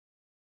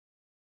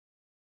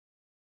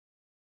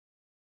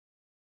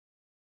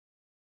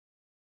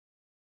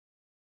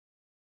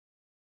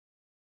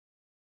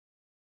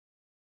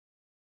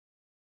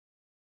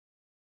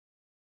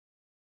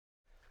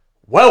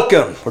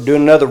Welcome. We're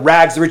doing another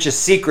Rags to Riches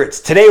Secrets.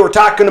 Today we're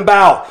talking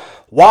about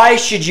why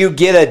should you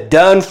get a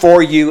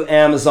done-for-you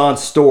Amazon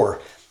store.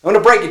 I'm going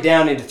to break it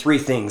down into three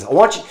things. I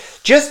want you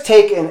just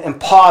take and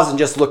pause and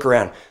just look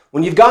around.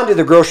 When you've gone to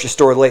the grocery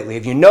store lately,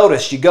 have you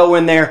noticed you go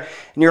in there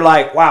and you're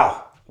like,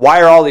 wow,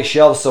 why are all these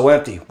shelves so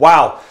empty?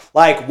 Wow,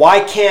 like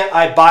why can't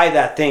I buy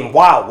that thing?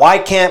 Wow, why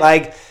can't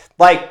I,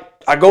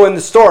 I go in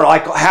the store,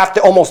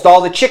 almost all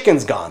the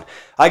chicken's gone.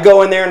 I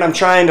go in there and I'm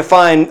trying to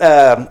find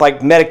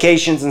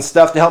medications and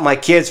stuff to help my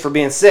kids for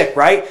being sick,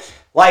 right?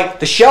 Like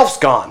the shelf's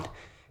gone.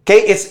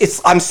 Okay,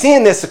 I'm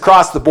seeing this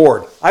across the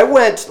board. I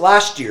went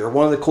last year,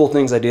 one of the cool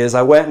things I did is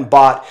I went and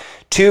bought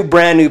 2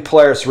 brand new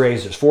Polaris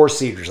razors,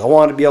 4-seaters. I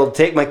wanted to be able to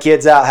take my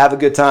kids out, have a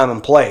good time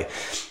and play.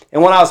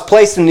 And when I was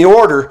placing the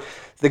order,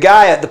 the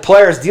guy at the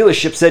Polaris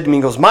dealership said to me,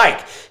 he goes,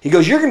 Mike,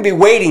 you're going to be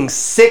waiting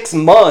 6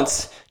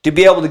 months to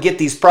be able to get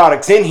these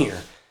products in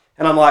here.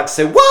 And I'm like,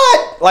 say,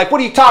 what? Like,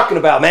 what are you talking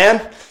about,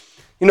 man?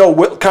 You know,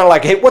 kind of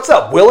like, hey, what's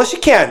up, Willis? You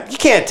can't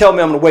tell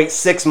me I'm going to wait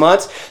 6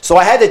 months. So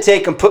I had to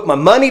take and put my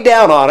money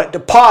down on it,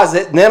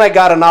 deposit, and then I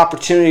got an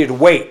opportunity to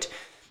wait.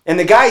 And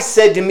the guy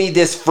said to me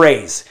this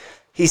phrase.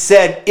 He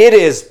said, it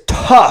is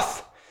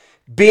tough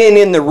being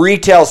in the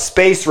retail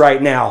space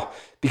right now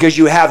because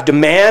you have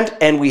demand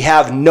and we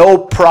have no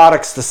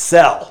products to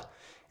sell.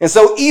 And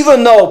so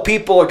even though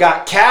people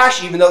got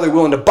cash, even though they're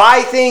willing to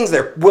buy things,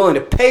 they're willing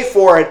to pay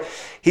for it,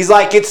 he's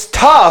like, it's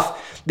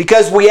tough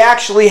because we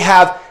actually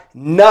have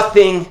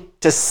nothing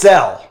to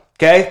sell,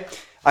 okay?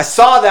 I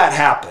saw that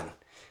happen.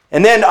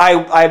 And then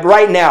I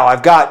right now,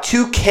 I've got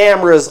 2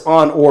 cameras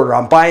on order.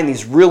 I'm buying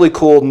these really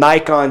cool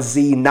Nikon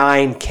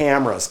Z9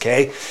 cameras,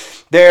 okay?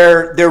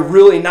 They're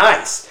really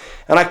nice.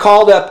 And I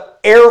called up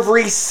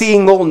every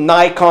single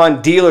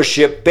Nikon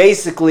dealership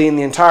basically in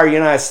the entire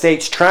United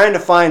States trying to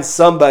find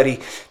somebody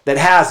that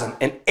has them.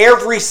 And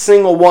every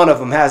single one of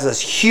them has this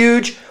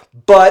huge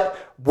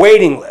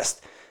waiting list.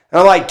 And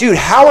I'm like, dude,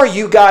 how are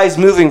you guys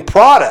moving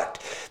product?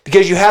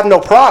 Because you have no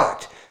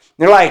product.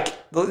 And they're like,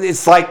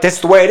 it's like, that's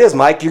the way it is,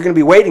 Mike. You're going to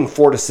be waiting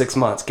 4 to 6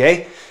 months,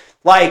 okay?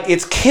 Like,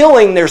 it's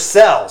killing their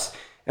sales.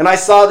 And I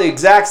saw the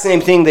exact same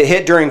thing that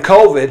hit during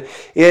COVID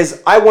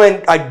is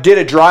I did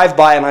a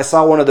drive-by and I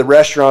saw one of the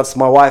restaurants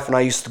my wife and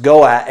I used to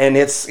go at, and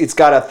it's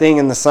got a thing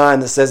in the sign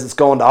that says it's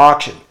going to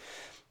auction.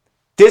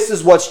 This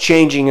is what's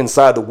changing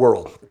inside the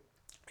world.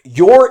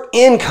 Your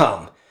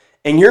income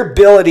and your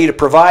ability to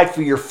provide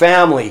for your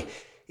family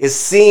is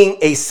seeing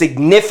a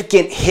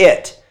significant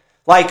hit.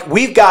 Like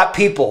I've got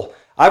people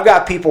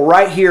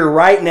right here,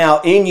 right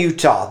now in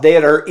Utah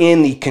that are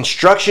in the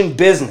construction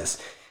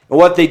business. And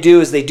what they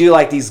do is they do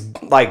like these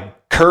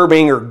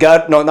curbing or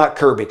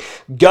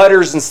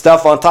gutters and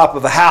stuff on top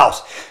of a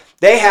house.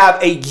 They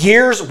have a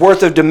year's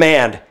worth of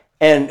demand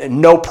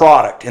and no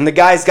product. And the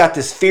guy's got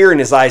this fear in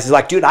his eyes. He's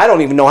like, dude, I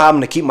don't even know how I'm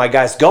going to keep my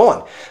guys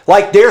going.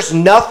 Like there's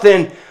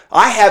nothing,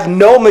 I have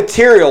no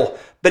material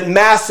but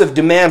massive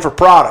demand for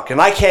product and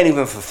I can't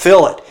even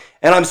fulfill it.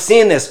 And I'm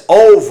seeing this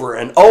over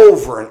and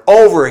over and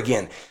over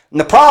again. And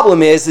the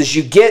problem is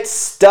you get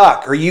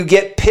stuck or you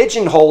get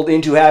pigeonholed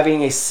into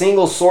having a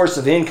single source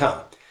of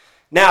income.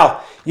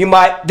 Now,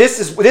 this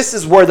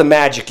is where the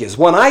magic is.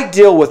 When I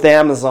deal with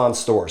Amazon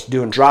stores,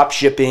 doing drop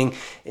shipping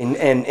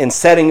and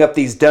setting up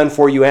these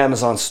done-for-you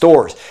Amazon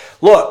stores,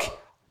 look,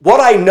 what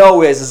I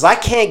know is I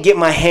can't get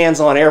my hands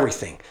on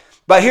everything.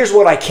 But here's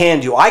what I can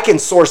do. I can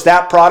source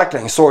that product, and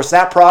I can source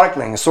that product,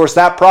 and I can source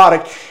that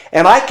product,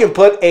 and I can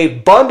put a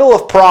bundle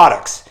of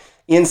products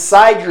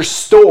inside your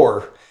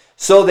store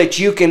so that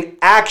you can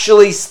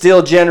actually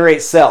still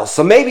generate sales.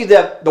 So maybe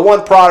the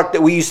one product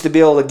that we used to be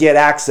able to get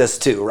access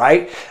to,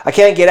 right? I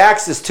can't get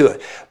access to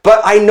it.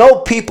 But I know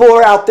people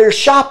are out there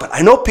shopping.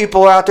 I know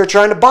people are out there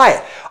trying to buy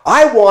it.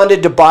 I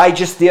wanted to buy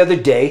just the other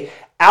day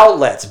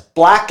outlets,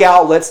 black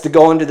outlets to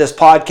go into this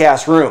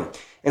podcast room.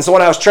 And so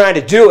when I was trying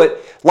to do it,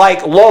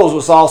 like Lowe's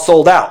was all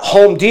sold out.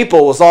 Home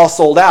Depot was all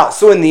sold out.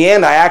 So in the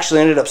end, I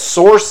actually ended up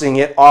sourcing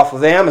it off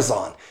of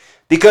Amazon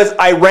because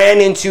I ran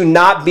into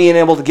not being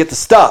able to get the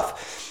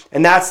stuff.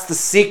 And that's the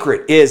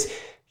secret is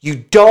you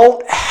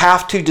don't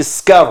have to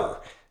discover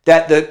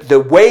that the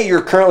way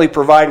you're currently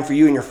providing for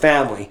you and your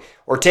family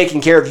or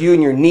taking care of you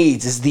and your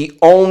needs is the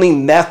only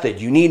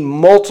method. You need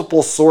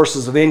multiple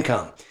sources of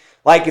income.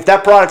 Like if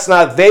that product's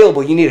not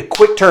available, you need a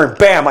quick turn.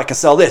 Bam, I can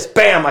sell this.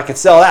 Bam, I can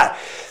sell that.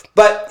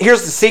 But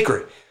here's the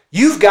secret.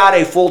 You've got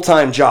a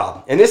full-time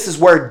job, and this is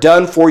where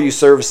done-for-you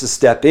services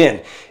step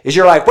in, is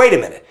you're like, wait a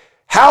minute.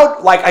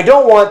 I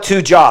don't want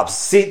 2 jobs.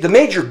 See, the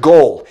major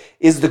goal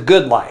is the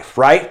good life,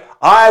 right?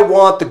 I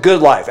want the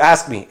good life.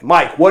 Ask me,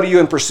 Mike, what are you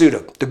in pursuit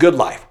of? The good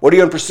life. What are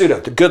you in pursuit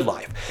of? The good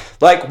life.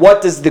 Like,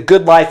 what does the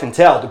good life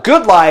entail? The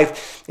good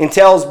life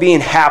entails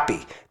being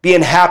happy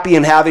and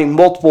having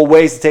multiple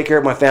ways to take care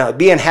of my family,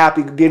 being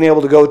happy, being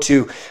able to go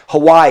to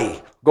Hawaii,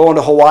 going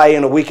to Hawaii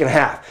in a week and a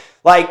half.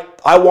 Like,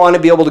 I want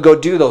to be able to go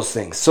do those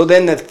things. So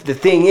then the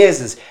thing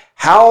is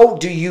how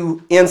do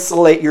you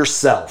insulate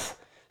yourself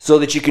so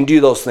that you can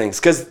do those things?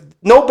 Because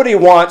nobody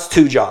wants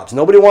 2 jobs.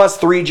 Nobody wants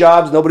 3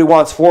 jobs. Nobody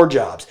wants 4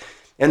 jobs.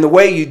 And the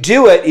way you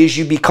do it is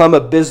you become a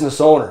business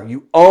owner.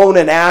 You own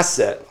an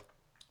asset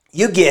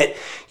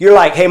you're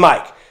like, hey,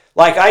 Mike,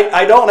 like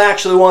I don't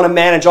actually want to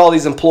manage all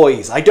these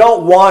employees. I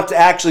don't want to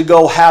actually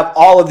go have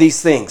all of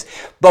these things.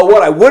 But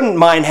what I wouldn't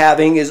mind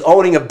having is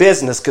owning a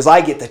business, because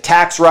I get the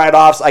tax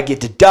write-offs, I get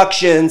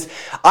deductions,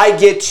 I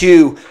get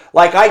to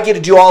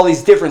do all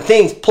these different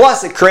things.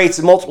 Plus it creates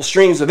multiple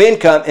streams of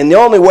income. And the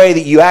only way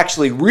that you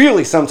actually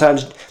really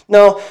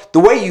the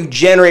way you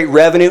generate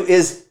revenue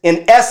is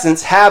in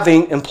essence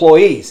having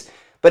employees.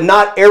 But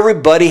not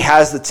everybody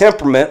has the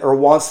temperament or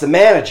wants to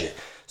manage it.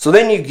 So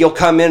then you'll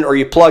come in or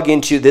you plug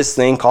into this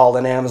thing called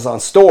an Amazon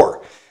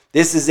store.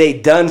 This is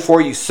a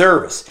done-for-you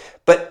service.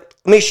 But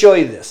let me show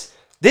you this.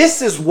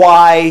 This is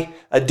why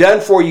a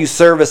done-for-you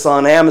service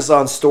on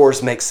Amazon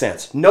stores makes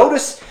sense.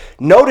 Notice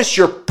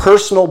your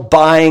personal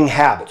buying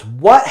habits.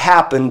 What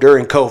happened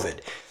during COVID?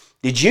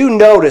 Did you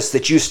notice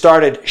that you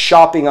started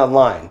shopping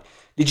online?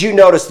 Did you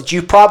notice that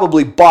you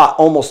probably bought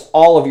almost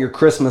all of your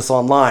Christmas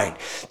online?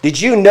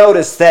 Did you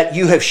notice that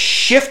you have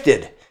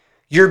shifted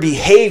your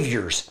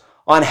behaviors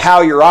on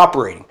how you're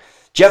operating?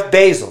 Jeff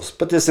Bezos,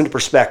 put this into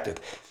perspective.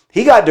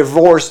 He got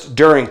divorced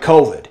during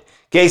COVID.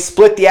 Okay,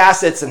 split the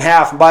assets in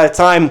half. And by the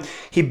time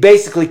he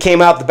basically came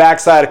out the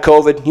backside of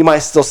COVID, you might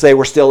still say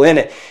we're still in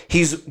it.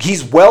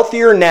 He's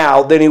wealthier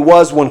now than he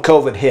was when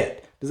COVID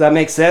hit. Does that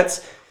make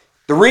sense?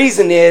 The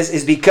reason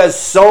is because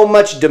so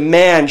much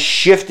demand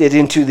shifted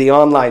into the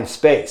online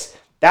space.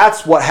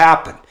 That's what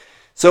happened.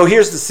 So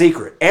here's the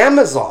secret.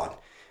 Amazon,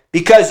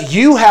 because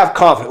you have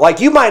confidence, like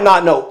you might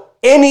not know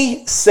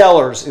any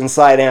sellers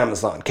inside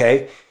Amazon,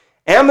 okay?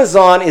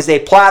 Amazon is a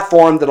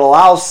platform that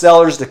allows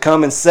sellers to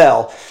come and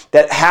sell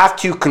that have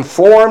to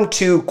conform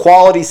to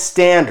quality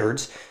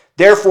standards.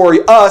 Therefore,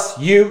 us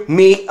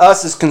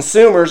as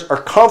consumers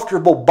are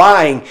comfortable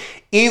buying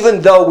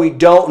even though we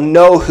don't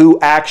know who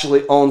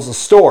actually owns the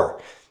store,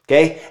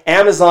 okay?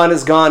 Amazon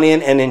has gone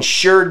in and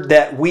ensured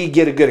that we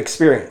get a good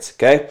experience,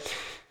 okay?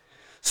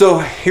 So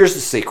here's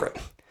the secret.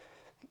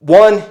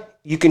 One,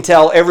 you can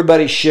tell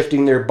everybody's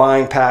shifting their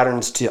buying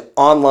patterns to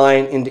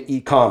online into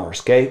e-commerce,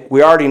 okay?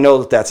 We already know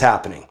that that's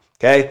happening,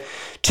 okay?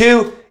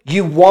 Two,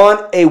 you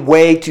want a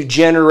way to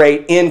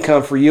generate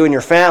income for you and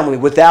your family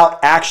without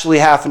actually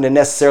having to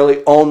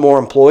necessarily own more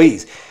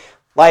employees.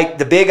 Like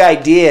the big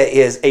idea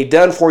is a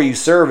done-for-you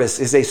service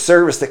is a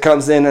service that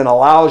comes in and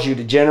allows you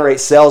to generate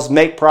sales,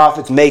 make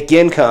profits, make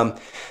income,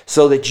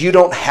 so that you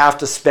don't have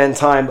to spend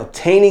time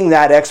obtaining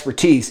that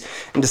expertise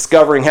and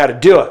discovering how to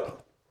do it.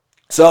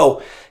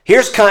 So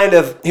here's kind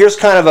of a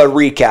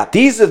recap.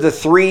 These are the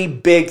three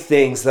big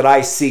things that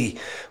I see,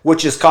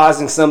 which is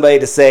causing somebody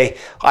to say,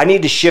 I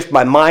need to shift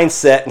my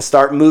mindset and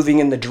start moving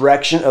in the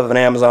direction of an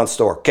Amazon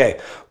store. Okay.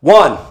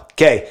 One,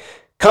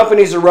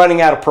 companies are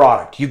running out of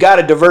product. You got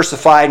to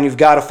diversify and you've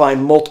got to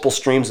find multiple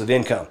streams of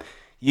income.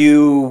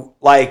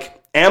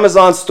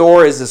 Amazon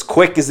store is as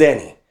quick as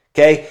any.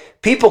 Okay.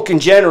 People can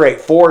generate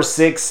 $4,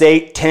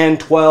 $6, $8, $10,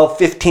 $12,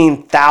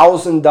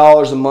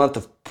 $15,000 a month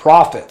of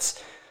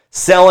profits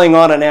selling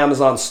on an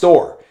Amazon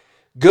store.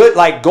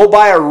 Go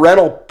buy a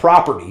rental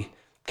property,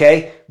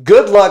 okay?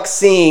 Good luck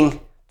seeing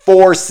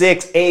 $4,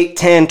 $6, $8,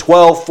 $10,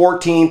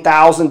 $12,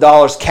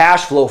 $14,000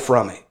 cash flow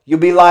from it. You'll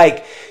be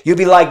like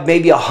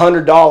maybe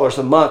 $100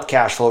 a month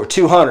cash flow or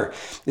 $200.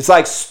 It's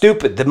like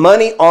stupid. The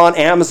money on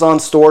Amazon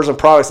stores and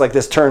products like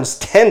this turns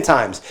 10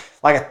 times,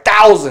 like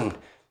 1,000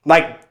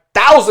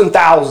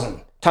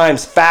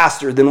 times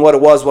faster than what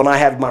it was when I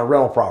had my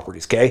rental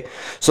properties, okay?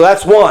 So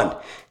that's one.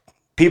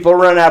 People are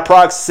running out of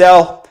products to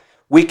sell.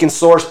 We can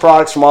source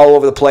products from all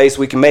over the place.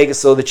 We can make it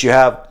so that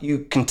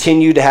you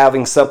continue to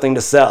having something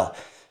to sell.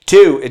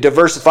 Two, it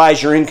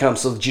diversifies your income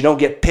so that you don't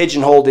get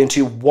pigeonholed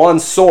into one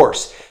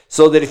source.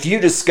 So that if you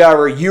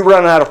discover you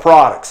run out of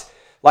products,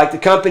 like the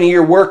company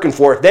you're working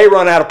for, if they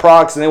run out of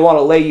products and they want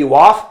to lay you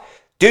off,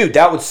 dude,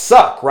 that would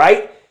suck,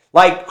 right?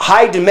 Like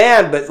high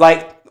demand, but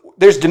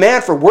there's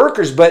demand for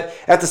workers, but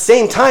at the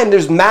same time,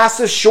 there's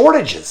massive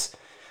shortages.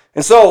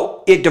 And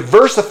so it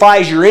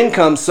diversifies your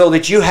income so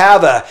that you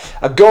have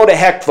a go to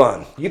heck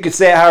fund. You can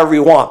say it however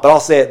you want, but I'll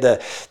say it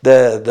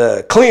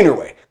the cleaner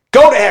way.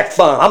 Go to heck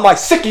fund. I'm like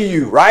sick of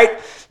you, right?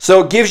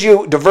 So it gives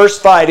you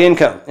diversified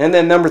income. And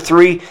then number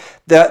three,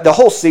 the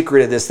whole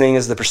secret of this thing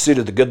is the pursuit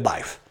of the good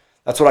life.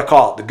 That's what I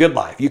call it, the good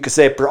life. You could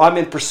say I'm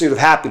in pursuit of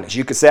happiness.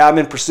 You could say I'm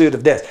in pursuit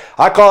of this.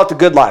 I call it the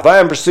good life. I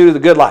am in pursuit of the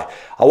good life.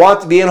 I want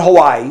to be in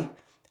Hawaii,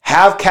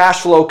 have cash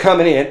flow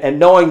coming in, and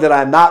knowing that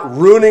I'm not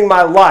ruining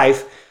my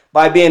life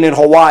by being in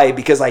Hawaii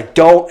because I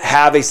don't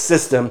have a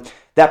system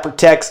that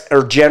protects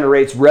or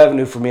generates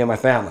revenue for me and my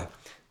family.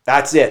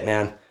 That's it,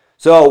 man.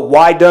 So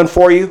why done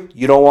for you?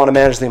 You don't want to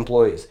manage the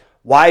employees.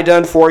 Why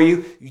done for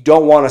you? You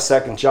don't want a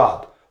second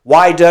job.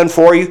 Why done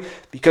for you?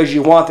 Because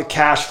you want the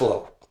cash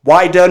flow.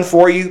 Why done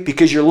for you?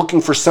 Because you're looking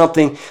for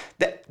something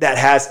that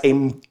has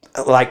a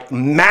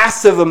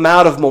massive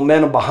amount of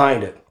momentum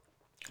behind it.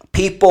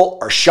 People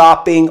are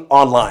shopping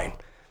online,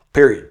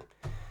 period.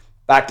 In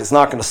fact, it's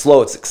not going to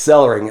slow. It's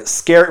accelerating. It's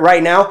scary.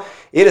 Right now,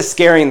 it is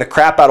scaring the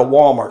crap out of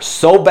Walmart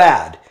so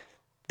bad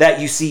that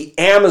you see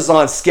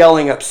Amazon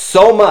scaling up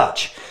so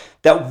much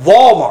that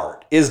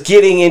Walmart is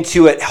getting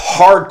into it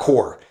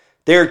hardcore.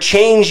 They're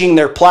changing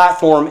their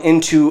platform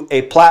into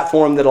a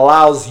platform that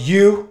allows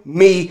you,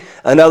 me,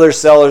 and other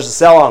sellers to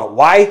sell on it.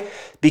 Why?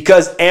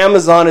 Because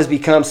Amazon has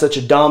become such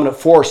a dominant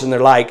force, and they're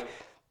like,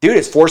 dude,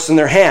 it's forcing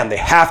their hand. They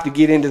have to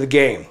get into the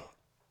game.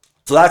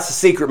 So that's the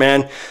secret,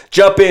 man.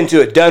 Jump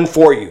into it. Done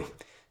for you.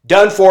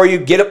 Done for you.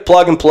 Get it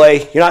plug and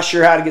play. You're not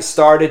sure how to get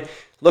started.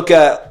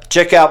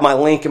 Check out my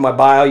link in my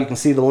bio. You can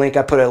see the link.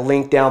 I put a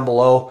link down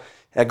below.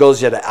 That goes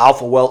to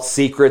Alpha Wealth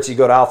Secrets. You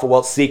go to Alpha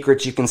Wealth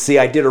Secrets. You can see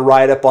I did a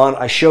write-up on it.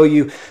 I show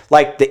you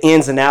like the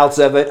ins and outs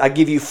of it. I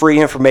give you free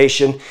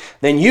information.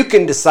 Then you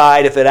can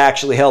decide if it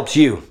actually helps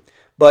you.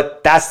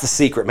 But that's the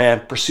secret,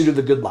 man. Pursuit of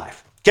the good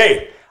life.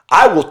 Okay,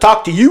 I will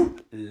talk to you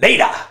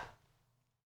later.